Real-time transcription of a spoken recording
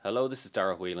Hello, this is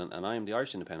Dara Whelan, and I am the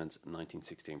Irish Independence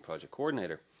 1916 Project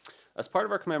Coordinator. As part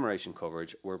of our commemoration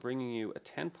coverage, we're bringing you a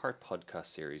 10-part podcast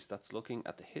series that's looking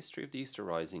at the history of the Easter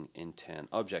Rising in 10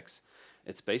 objects.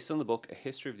 It's based on the book A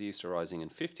History of the Easter Rising in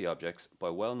 50 Objects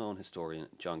by well-known historian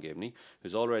John Gibney,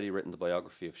 who's already written the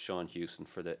biography of Sean Hewson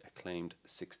for the acclaimed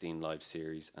 16 Live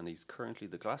series, and he's currently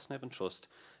the Glasnevin Trust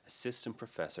Assistant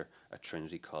Professor at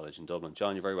Trinity College in Dublin.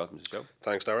 John, you're very welcome to the show.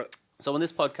 Thanks, Dara. So in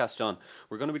this podcast, John,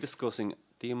 we're going to be discussing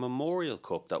the Memorial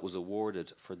Cup that was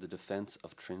awarded for the defence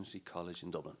of Trinity College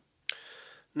in Dublin.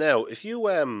 Now, if you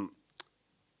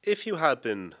had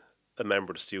been a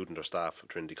member of the student or staff of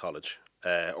Trinity College,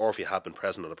 or if you had been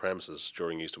present on the premises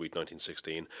during Easter Week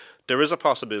 1916, there is a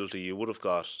possibility you would have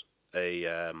got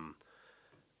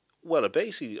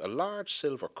basically a large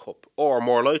silver cup, or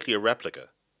more likely a replica,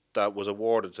 that was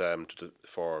awarded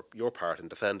for your part in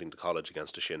defending the college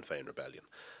against the Sinn Féin rebellion.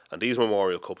 And these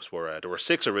memorial cups were there were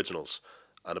 6 originals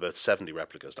and about 70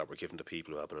 replicas that were given to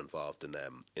people who have been involved in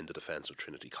the defence of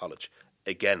Trinity College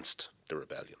against the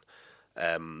rebellion.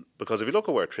 Because if you look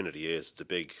at where Trinity is, it's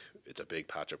a big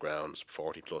patch of grounds,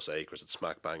 40 plus acres. It's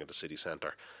smack bang in the city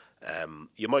centre.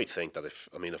 You might think that if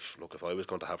I was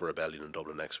going to have a rebellion in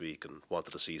Dublin next week and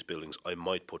wanted to seize buildings, I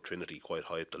might put Trinity quite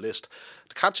high up the list.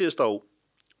 The catch is, though,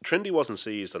 Trinity wasn't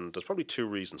seized, and there's probably 2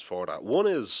 reasons for that. One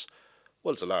is,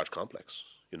 it's a large complex.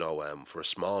 For a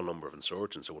small number of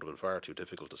insurgents, it would have been far too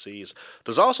difficult to seize.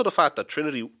 There's also the fact that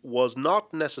Trinity was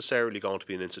not necessarily going to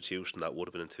be an institution that would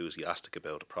have been enthusiastic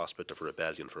about the prospect of a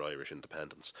rebellion for Irish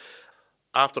independence.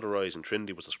 After the Rising,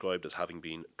 Trinity was described as having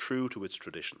been true to its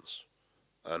traditions.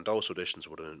 And those traditions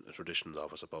were traditions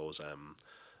of, I suppose,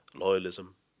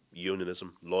 loyalism,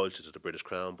 unionism, loyalty to the British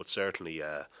Crown, but certainly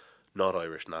not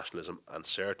Irish nationalism and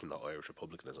certainly not Irish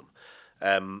republicanism.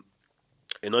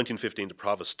 In 1915, the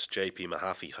Provost, J.P.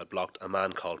 Mahaffey, had blocked a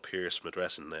man called Pearse from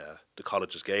addressing the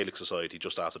college's Gaelic Society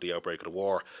just after the outbreak of the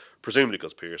war, presumably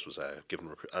because Pearse was giving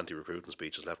anti-recruiting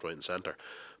speeches left, right and centre.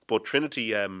 But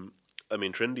Trinity,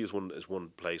 Trinity is one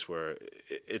place where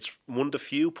it's one of the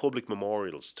few public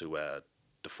memorials to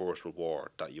the First World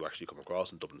War that you actually come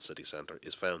across in Dublin city centre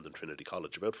is found in Trinity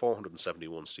College. About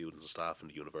 471 students and staff in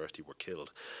the university were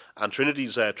killed. And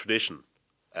Trinity's tradition,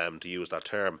 to use that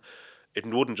term, it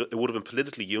would have been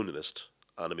politically unionist,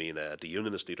 and the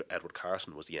unionist leader Edward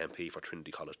Carson was the MP for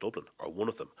Trinity College Dublin, or one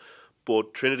of them.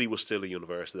 But Trinity was still a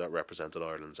university that represented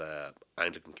Ireland's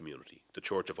Anglican community, the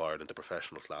Church of Ireland, the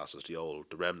professional classes,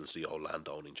 the remnants of the old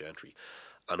landowning gentry,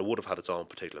 and it would have had its own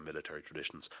particular military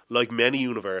traditions. Like many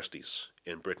universities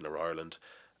in Britain or Ireland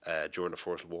during the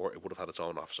First World War, it would have had its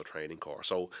own officer training corps.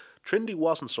 So Trinity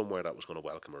wasn't somewhere that was going to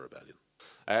welcome a rebellion.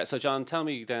 So John, tell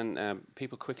me then,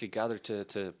 people quickly gathered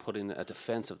to put in a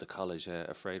defence of the college,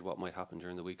 afraid what might happen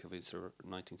during the week of Easter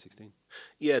 1916.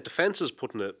 Yeah, defences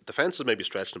maybe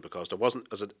stretching it because there wasn't,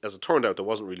 as it turned out, there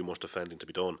wasn't really much defending to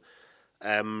be done.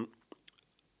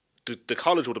 The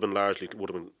college would have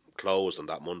been closed on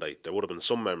that Monday. There would have been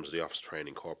some members of the officer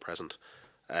training corps present.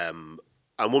 And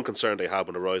one concern they had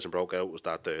when the Rising broke out was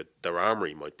that their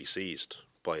armoury might be seized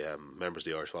by members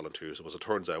of the Irish Volunteers, who, as it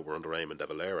turns out, were under Eamon de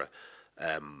Valera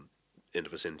in the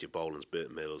vicinity of Boland's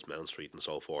Mills, Mount Street and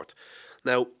so forth.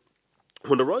 Now,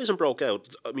 when the Rising broke out,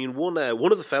 one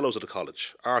of the fellows at the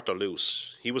college, Arthur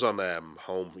Luce, he was on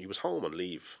home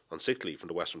on sick leave from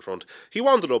the Western Front. He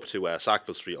wandered up to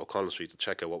Sackville Street, O'Connell Street to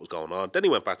check out what was going on. Then he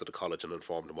went back to the college and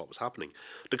informed them what was happening.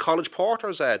 The college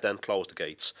porters then closed the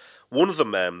gates. One of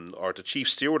them, or the chief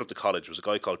steward of the college, was a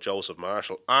guy called Joseph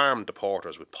Marshall, armed the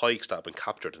porters with pikes that had been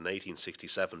captured in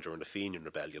 1867 during the Fenian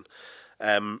Rebellion.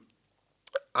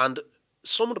 And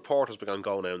some of the porters began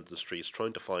going out into the streets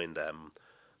trying to find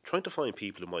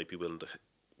people who might be willing to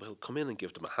come in and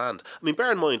give them a hand.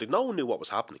 Bear in mind that no one knew what was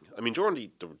happening. During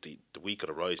the week of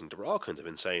the Rising, there were all kinds of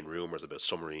insane rumours about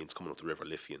submarines coming up the River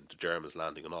Liffey and the Germans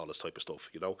landing and all this type of stuff,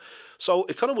 So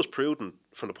it kind of was prudent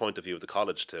from the point of view of the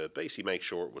college to basically make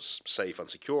sure it was safe and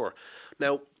secure.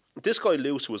 Now, this guy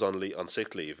Luce, who was on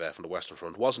sick leave from the Western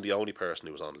Front, wasn't the only person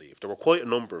who was on leave. There were quite a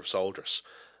number of soldiers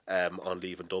on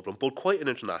leave in Dublin, but quite an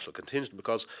international contingent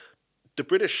because the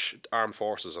British armed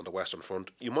forces on the Western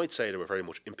Front, you might say they were very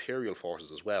much imperial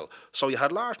forces as well. So you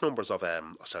had large numbers of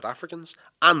South Africans,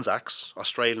 Anzacs,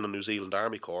 Australian and New Zealand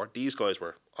Army Corps. These guys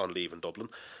were on leave in Dublin.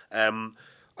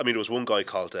 There was one guy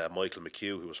called Michael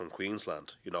McHugh who was from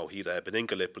Queensland. He'd been in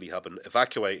Gallipoli, had been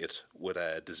evacuated with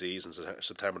a disease in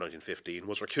September 1915,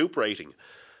 was recuperating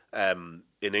in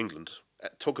England,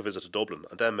 took a visit to Dublin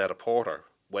and then met a porter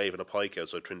waving a pike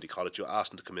outside Trinity College, who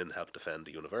asked him to come in and help defend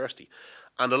the university.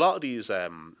 And a lot of these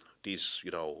these,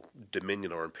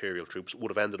 Dominion or Imperial troops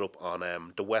would have ended up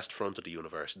on the west front of the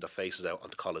university that faces out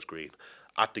onto College Green,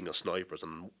 acting as snipers,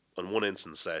 and in one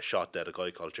instance shot dead a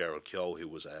guy called Gerald Keogh, who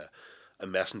was a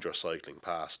messenger cycling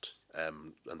past.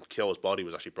 And Keogh's body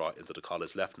was actually brought into the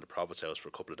college, left in the Provost House for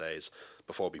a couple of days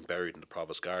before being buried in the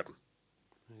Provost Garden.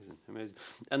 Amazing.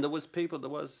 And there was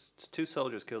 2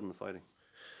 soldiers killed in the fighting.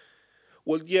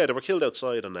 Well, yeah, they were killed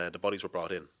outside and the bodies were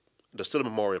brought in. There's still a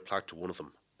memorial plaque to one of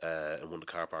them in one of the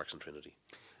car parks in Trinity.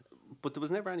 But there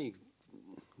was never any...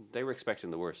 They were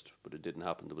expecting the worst, but it didn't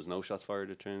happen. There was no shots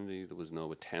fired at Trinity. There was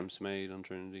no attempts made on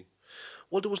Trinity.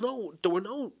 Well, there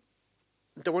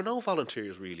were no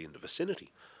volunteers really in the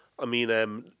vicinity. I mean,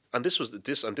 and this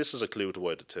is a clue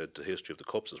to the history of the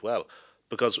Cups as well,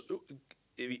 because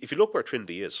if you look where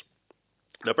Trinity is,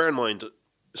 now bear in mind,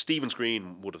 Stephen's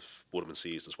Green would have been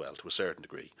seized as well to a certain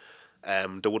degree. There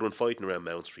would have been fighting around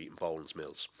Mount Street and Boland's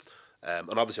Mills.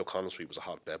 And obviously O'Connell Street was a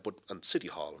hotbed, and City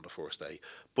Hall on the first day.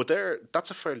 But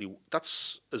that's a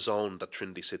zone that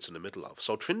Trinity sits in the middle of.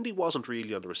 So Trinity wasn't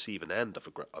really on the receiving end of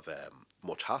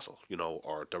much hassle,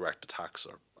 or direct attacks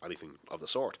or anything of the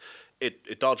sort.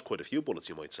 It dodged quite a few bullets,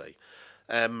 you might say.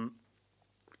 I mean,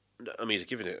 to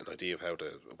give you an idea of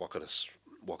what kind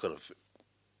of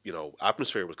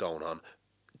atmosphere was going on.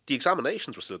 The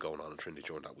examinations were still going on in Trinity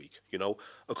during that week. A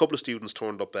couple of students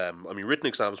turned up. Written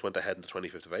exams went ahead on the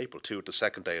 25th of April, to the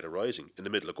second day of the Rising, in the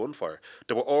middle of gunfire.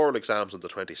 There were oral exams on the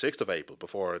 26th of April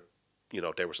before,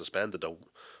 they were suspended. Though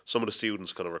some of the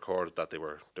students kind of recorded that they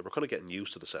were kind of getting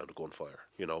used to the sound of gunfire.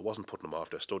 It wasn't putting them off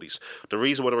their studies. The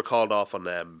reason why they were called off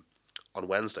on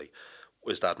Wednesday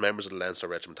was that members of the Leinster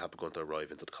Regiment had begun to arrive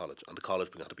into the college, and the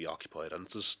college began to be occupied. And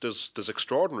there's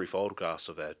extraordinary photographs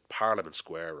of Parliament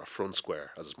Square, or Front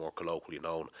Square, as it's more colloquially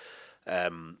known,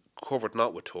 covered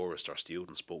not with tourists or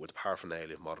students, but with the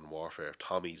paraphernalia of modern warfare,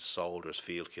 Tommies, soldiers,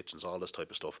 field kitchens, all this type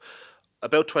of stuff.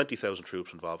 About 20,000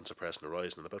 troops involved in suppressing the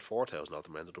Rising, and about 4,000 of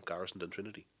them ended up garrisoned in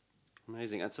Trinity.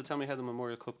 Amazing. And so tell me how the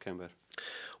Memorial Cup came about.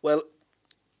 Well,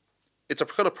 it's a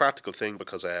kind of practical thing,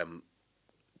 because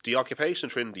the occupation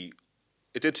of Trinity,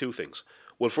 it did 2 things.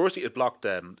 Well, firstly, it blocked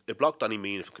any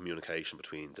meaningful communication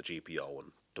between the GPO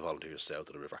and the volunteers south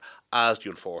of the river, as the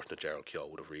unfortunate Gerald Keogh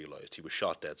would have realised. He was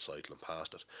shot dead cycling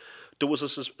past it. There was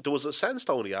a sense,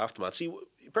 though, in the aftermath. See,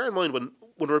 bear in mind, when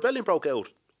the rebellion broke out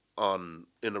in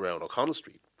and around O'Connell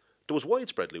Street, there was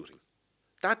widespread looting.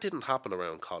 That didn't happen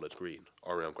around College Green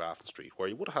or around Grafton Street, where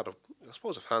you would have had, a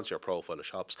fancier profile of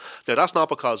shops. Now, that's not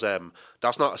because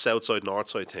that's not a south side, north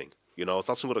side thing. It's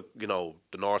not something that,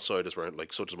 the north siders were,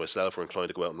 such as myself, were inclined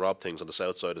to go out and rob things, and the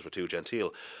south siders were too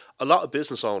genteel. A lot of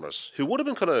business owners, who would have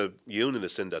been kind of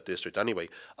unionists in that district anyway,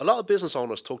 a lot of business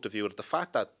owners took the view that the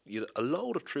fact that a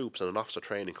load of troops and an officer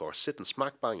training course sitting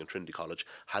smack bang in Trinity College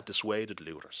had dissuaded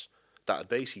looters, that had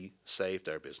basically saved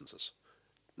their businesses.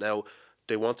 Now,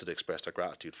 they wanted to express their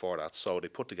gratitude for that, so they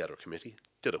put together a committee,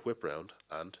 did a whip round,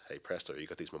 and hey presto, you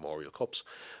got these memorial cups.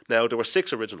 Now, there were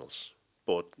 6 originals,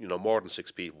 but more than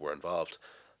 6 people were involved,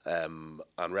 and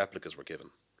replicas were given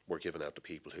out to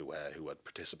people who had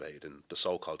participated in the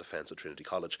so-called defence of Trinity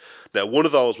College. Now, one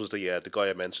of those was the guy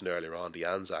I mentioned earlier on, the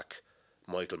Anzac,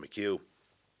 Michael McHugh,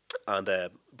 and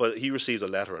but he received a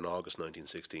letter in August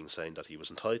 1916 saying that he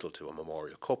was entitled to a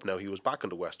memorial cup. Now, he was back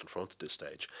on the Western Front at this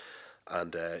stage,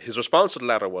 and his response to the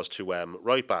letter was to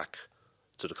write back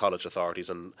to the college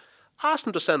authorities and ask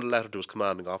them to send a letter to his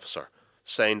commanding officer,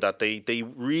 saying that they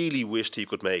really wished he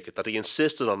could make it, that he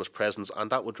insisted on his presence, and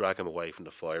that would drag him away from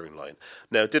the firing line.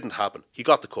 Now, it didn't happen. He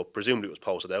got the cup, presumably it was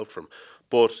posted out for him,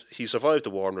 but he survived the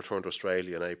war and returned to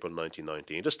Australia in April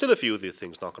 1919. There's still a few of these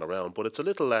things knocking around, but it's a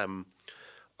little, I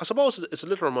suppose it's a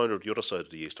little reminder of the other side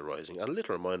of the Easter Rising, and a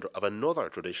little reminder of another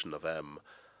tradition of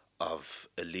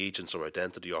allegiance or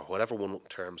identity, or whatever one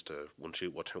term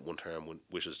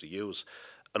wishes to use,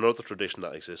 another tradition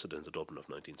that existed in the Dublin of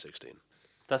 1916.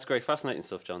 That's great, fascinating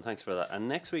stuff, John. Thanks for that. And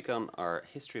next week on our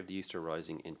History of the Easter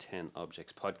Rising in 10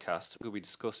 Objects podcast, we'll be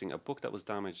discussing a book that was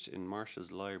damaged in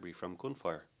Marsh's library from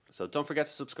gunfire. So don't forget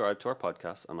to subscribe to our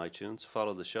podcast on iTunes,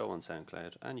 follow the show on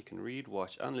SoundCloud, and you can read,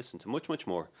 watch, and listen to much, much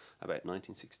more about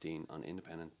 1916 on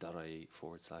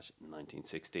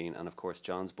independent.ie/1916. And of course,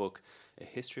 John's book, A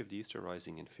History of the Easter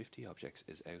Rising in 50 Objects,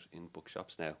 is out in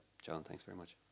bookshops now. John, thanks very much.